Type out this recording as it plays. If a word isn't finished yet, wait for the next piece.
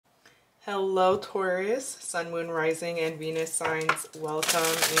Hello Taurus, Sun, Moon, Rising, and Venus signs. Welcome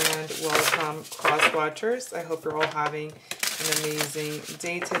and welcome cross watchers. I hope you're all having an amazing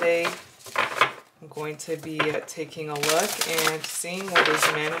day today. I'm going to be taking a look and seeing what is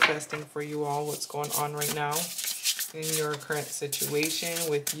manifesting for you all, what's going on right now in your current situation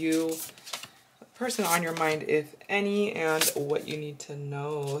with you, the person on your mind, if any, and what you need to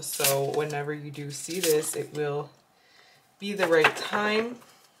know. So whenever you do see this, it will be the right time.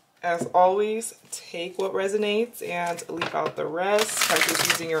 As always, take what resonates and leave out the rest. Practice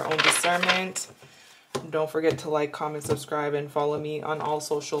using your own discernment. Don't forget to like, comment, subscribe, and follow me on all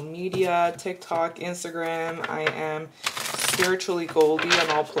social media, TikTok, Instagram. I am Spiritually Goldie on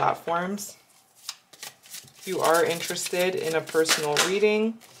all platforms. If you are interested in a personal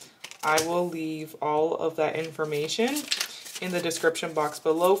reading, I will leave all of that information in the description box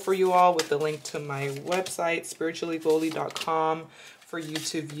below for you all, with the link to my website, spirituallygoldie.com, for you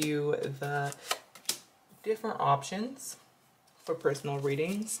to view the different options for personal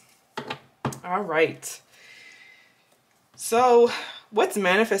readings. All right. So what's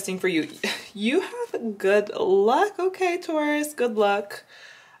manifesting for you? You have good luck. Okay, Taurus, good luck.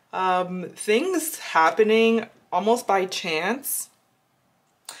 Things happening almost by chance.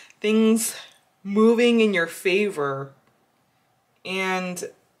 Things moving in your favor. And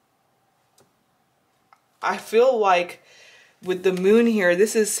I feel like with the moon here,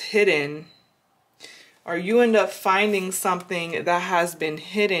 this is hidden, or you end up finding something that has been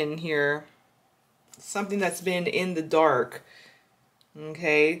hidden here, something that's been in the dark.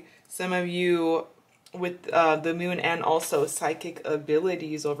 Okay, some of you with the moon and also psychic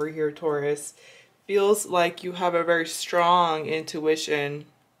abilities over here, Taurus, feels like you have a very strong intuition,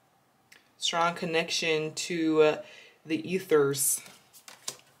 strong connection to the ethers,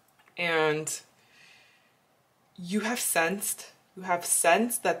 and you have sensed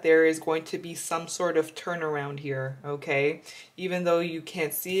that there is going to be some sort of turnaround here, okay? Even though you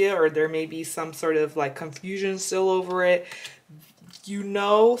can't see it, or there may be some sort of like confusion still over it, you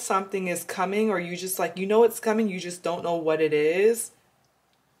know something is coming, or you just like, you know it's coming, you just don't know what it is.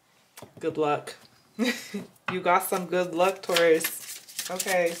 Good luck. You got some good luck, Taurus.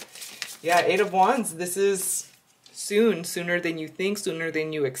 Okay. Yeah, 8 of Wands. This is soon, sooner than you think, sooner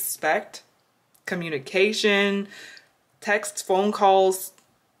than you expect. Communication, texts, phone calls,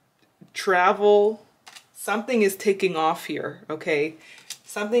 travel. Something is taking off here, okay?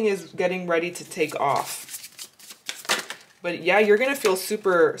 Something is getting ready to take off. But yeah, you're gonna feel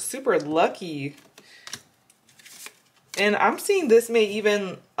super, super lucky. And I'm seeing this may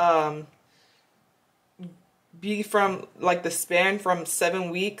even be from like the span from 7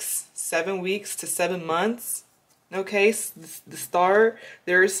 weeks to 7 months. Okay, the star,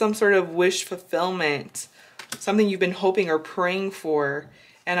 there is some sort of wish fulfillment, something you've been hoping or praying for.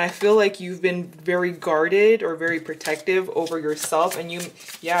 And I feel like you've been very guarded or very protective over yourself. And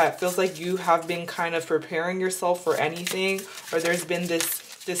yeah, it feels like you have been kind of preparing yourself for anything, or there's been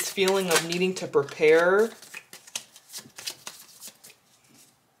this feeling of needing to prepare.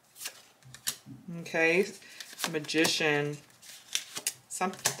 Okay, Magician.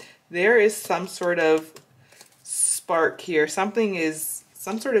 There is some sort of spark here. Some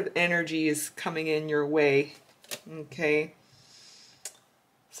sort of energy is coming in your way. Okay,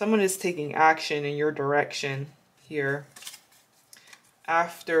 someone is taking action in your direction here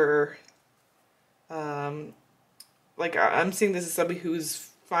after like I'm seeing this as somebody who's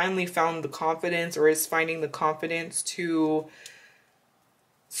finally found the confidence, or is finding the confidence to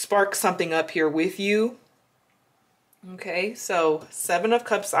spark something up here with you. Okay, so 7 of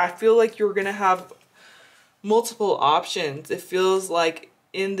Cups. I feel like you're gonna have multiple options. It feels like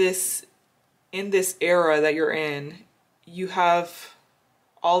in this era that you're in, you have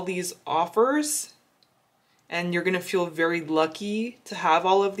all these offers, and you're gonna feel very lucky to have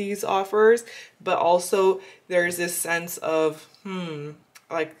all of these offers. But also there's this sense of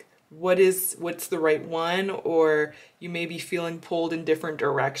like what's the right one, or you may be feeling pulled in different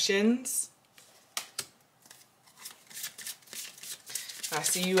directions. I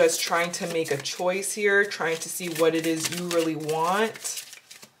see you as trying to make a choice here, trying to see what it is you really want.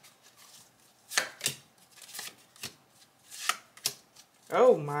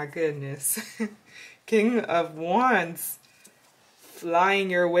 Oh my goodness. King of Wands flying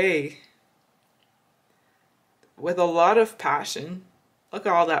your way with a lot of passion. Look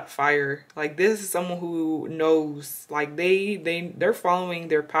at all that fire. Like, this is someone who knows, like they're following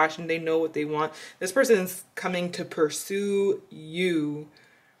their passion. They know what they want. This person is coming to pursue you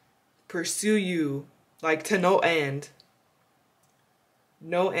like to no end.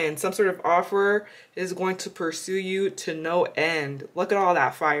 No end. Some sort of offer is going to pursue you to no end. Look at all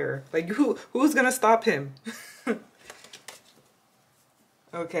that fire. Like, who's gonna stop him?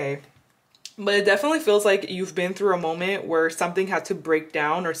 Okay. But it definitely feels like you've been through a moment where something had to break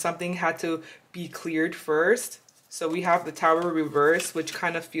down or something had to be cleared first. So we have the Tower reverse, which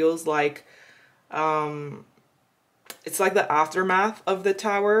kind of feels like it's like the aftermath of the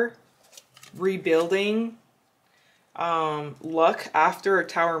Tower, rebuilding, luck after a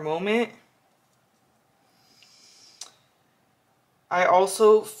Tower moment. I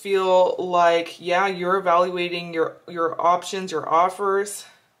also feel like, yeah, you're evaluating your options, your offers.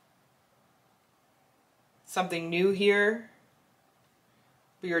 Something new here.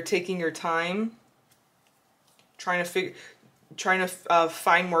 But you're taking your time, trying to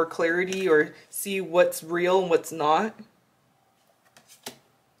find more clarity or see what's real and what's not.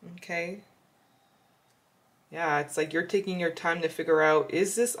 Okay. Yeah, it's like you're taking your time to figure out,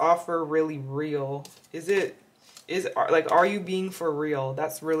 is this offer really real? Are you being for real?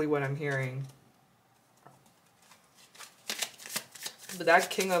 That's really what I'm hearing. But that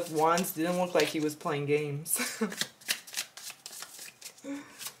King of Wands didn't look like he was playing games.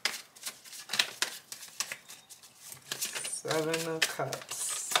 Seven of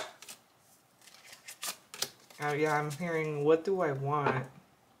Cups. Oh yeah, I'm hearing, what do I want?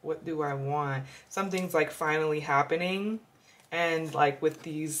 What do I want? Something's like finally happening. And like with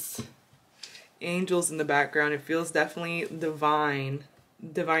these angels in the background, it feels definitely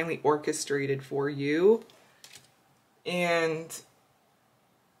divinely orchestrated for you. And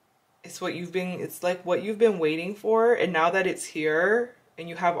it's like what you've been waiting for, and now that it's here and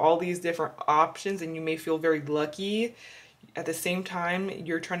you have all these different options and you may feel very lucky, at the same time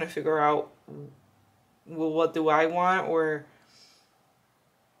you're trying to figure out, well, what do I want, or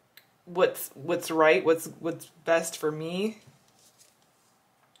what's right, what's best for me.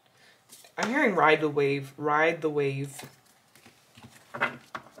 I'm hearing ride the wave, ride the wave,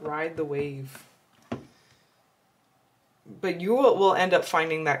 ride the wave. But you will end up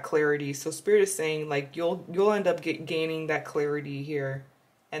finding that clarity. So Spirit is saying, like, you'll end up gaining that clarity here.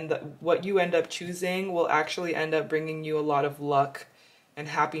 And what you end up choosing will actually end up bringing you a lot of luck and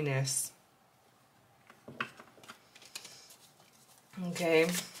happiness. Okay.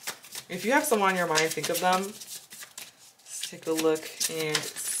 If you have someone on your mind, think of them. Let's take a look and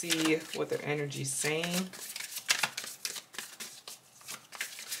see what their energy's saying.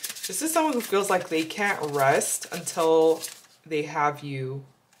 This is someone who feels like they can't rest until they have you.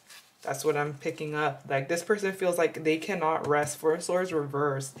 That's what I'm picking up. Like, this person feels like they cannot rest. Four of Swords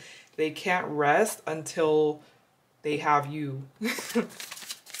reverse. They can't rest until they have you.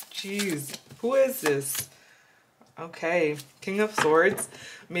 Jeez, who is this? Okay, King of Swords.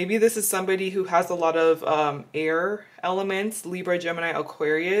 Maybe this is somebody who has a lot of air elements. Libra, Gemini,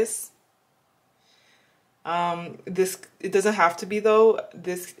 Aquarius. It doesn't have to be though.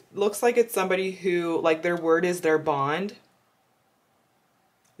 This looks like it's somebody who, like, their word is their bond.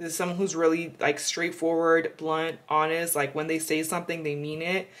 This is someone who's really like straightforward, blunt, honest. Like, when they say something, they mean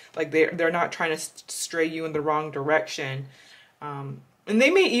it. Like, they're not trying to stray you in the wrong direction. And they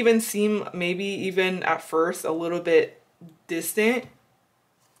may even seem, maybe even at first, a little bit distant.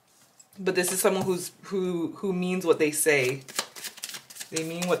 But this is someone who means what they say. They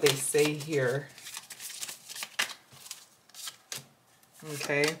mean what they say here.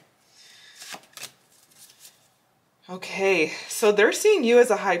 Okay. Okay, so they're seeing you as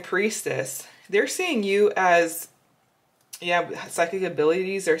a high priestess. They're seeing you as, yeah, psychic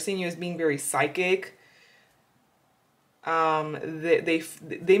abilities. They're seeing you as being very psychic. They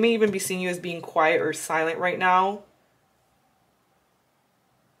may even be seeing you as being quiet or silent right now.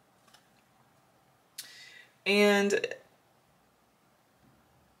 And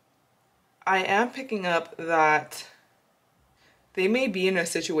I am picking up that they may be in a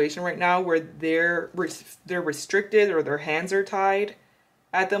situation right now where they're restricted or their hands are tied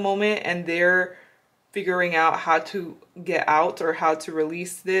at the moment, and they're figuring out how to get out or how to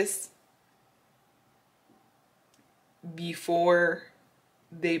release this before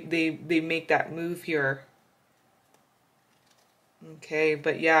they make that move here. Okay,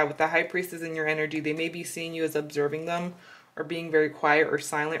 but yeah, with the High Priestess in your energy, they may be seeing you as observing them or being very quiet or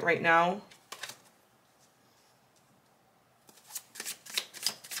silent right now.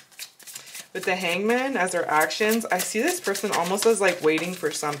 With the Hangman as their actions, I see this person almost as like waiting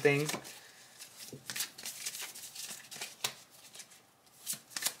for something.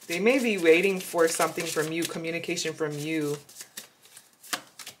 They may be waiting for something from you, communication from you.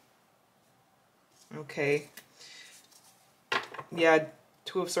 Okay. Yeah,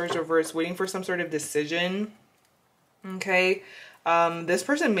 Two of Swords reversed, waiting for some sort of decision. Okay. This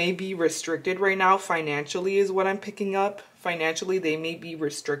person may be restricted right now financially is what I'm picking up. Financially, they may be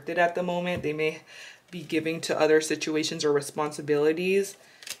restricted at the moment. They may be giving to other situations or responsibilities.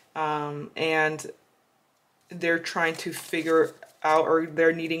 And they're trying to figure out, or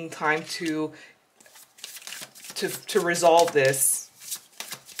they're needing time to resolve this.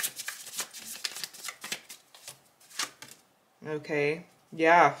 Okay.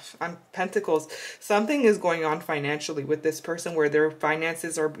 Yeah, I'm Pentacles. Something is going on financially with this person where their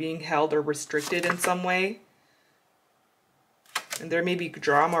finances are being held or restricted in some way. And there may be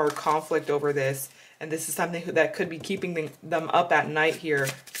drama or conflict over this. And this is something that could be keeping them up at night here.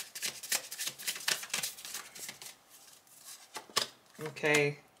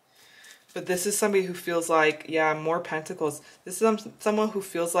 Okay. But this is somebody who feels like, yeah, more Pentacles. This is someone who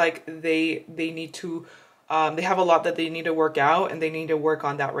feels like they need to, they have a lot that they need to work out, and they need to work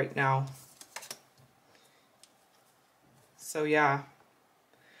on that right now. So yeah.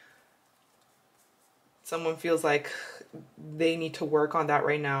 Someone feels like they need to work on that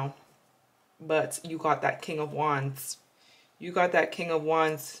right now. But you got that King of Wands. You got that King of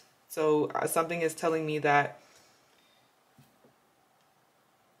Wands. So something is telling me that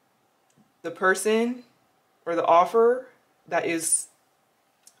the person or the offer that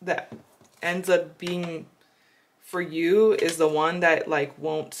ends up being for you is the one that like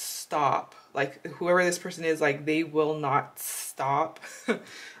won't stop. Like whoever this person is, like they will not stop.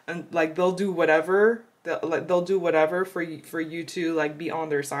 And like they'll do whatever. They'll do whatever for you to like be on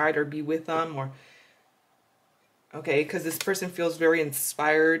their side or be with them, or okay, because this person feels very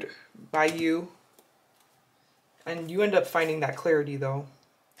inspired by you. And you end up finding that clarity though.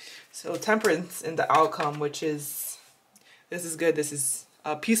 So Temperance in the outcome, which is, this is good. This is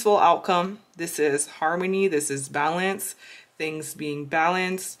a peaceful outcome. This is harmony. This is balance. Things being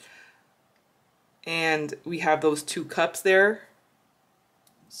balanced. And we have those 2 cups there.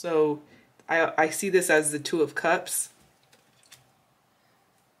 So I see this as the 2 of Cups.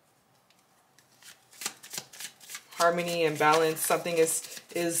 Harmony and balance. Something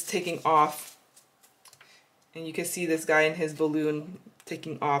is taking off. And you can see this guy in his balloon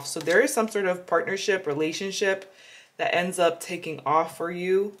taking off. So there is some sort of partnership, relationship that ends up taking off for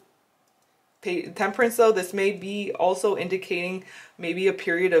you. Temperance though, this may be also indicating maybe a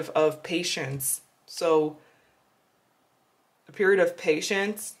period of patience. So a period of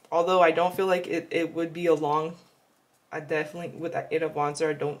patience, although I don't feel like it would be a long, I definitely, with that 8 of Wands,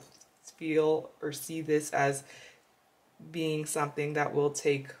 I don't feel or see this as being something that will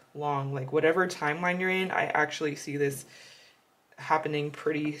take long. Like whatever timeline you're in, I actually see this happening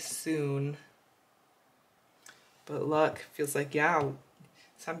pretty soon. But luck feels like, yeah,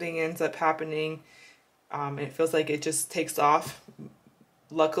 something ends up happening. It feels like it just takes off,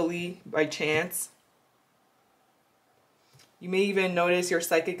 luckily, by chance. You may even notice your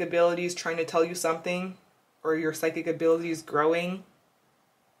psychic abilities trying to tell you something, or your psychic abilities growing.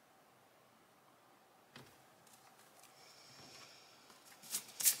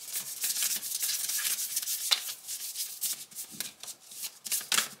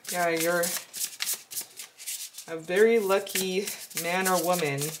 Yeah, you're a very lucky man or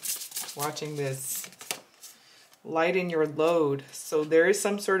woman watching this. Lighten your load. So there is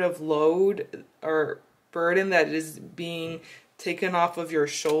some sort of load or burden that is being taken off of your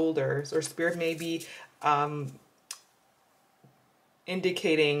shoulders, or Spirit may be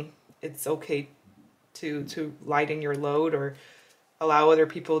indicating it's okay to lighten your load or allow other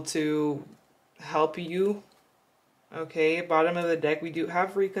people to help you. Okay, bottom of the deck, we do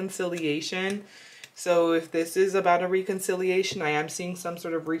have reconciliation. So if this is about a reconciliation, I am seeing some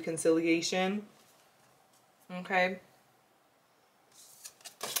sort of reconciliation. Okay.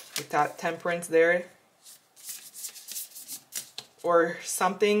 With that Temperance there. Or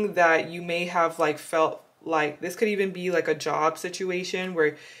something that you may have like felt like, this could even be like a job situation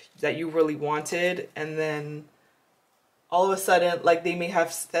where that you really wanted, and then all of a sudden, like they may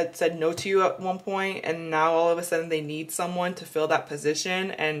have said no to you at one point, and now all of a sudden they need someone to fill that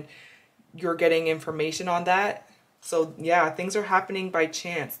position, and you're getting information on that. So yeah, things are happening by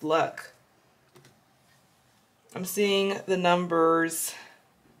chance, luck. I'm seeing the numbers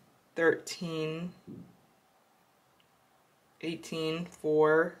 13, 18,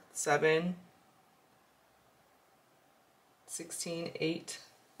 4, 7, 16, 8.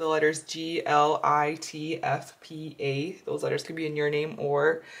 The letters G, L, I, T, F, P, A. Those letters could be in your name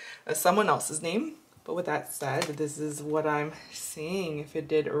or someone else's name. But with that said, this is what I'm seeing. If it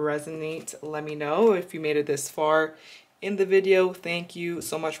did resonate, let me know. If you made it this far in the video, thank you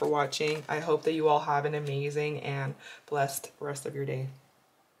so much for watching. I hope that you all have an amazing and blessed rest of your day.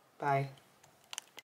 Bye.